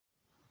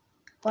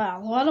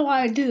Well, what do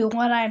I do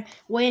when I'm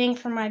waiting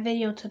for my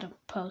video to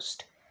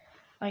post?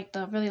 Like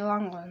the really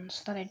long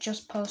ones that I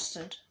just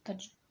posted.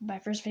 My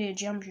first video,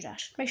 Geometry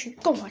Dash. Make sure you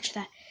go watch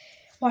that.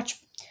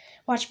 Watch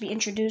me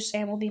introduce,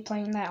 and we'll be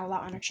playing that a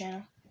lot on our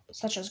channel,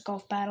 such as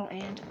Golf Battle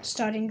and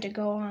starting to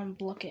go on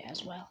Blook It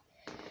as well.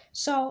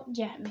 So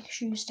yeah, make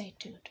sure you stay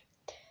tuned.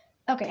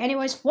 Okay,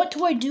 anyways, what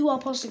do I do while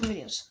posting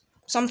videos?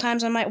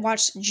 Sometimes I might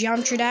watch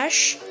Geometry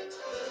Dash,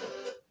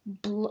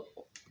 Blook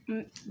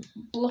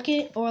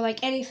It, or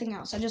like anything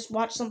else. I just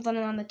watch something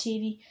on the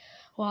TV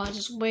while it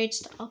just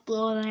waits to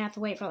upload, and I have to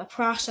wait for the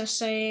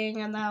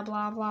processing and that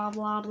blah blah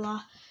blah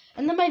blah.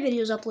 And then my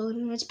video's uploaded,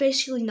 and it's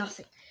basically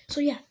nothing. So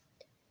yeah,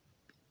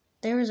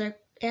 there is our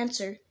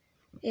answer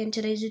in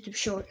today's YouTube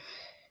short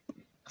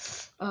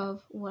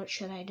of what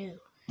should I do.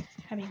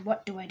 I mean,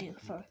 what do I do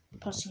for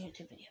posting a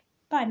YouTube video?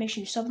 Bye. Make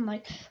sure you sub and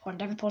like, or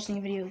never posting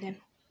a video again.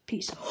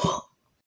 Peace.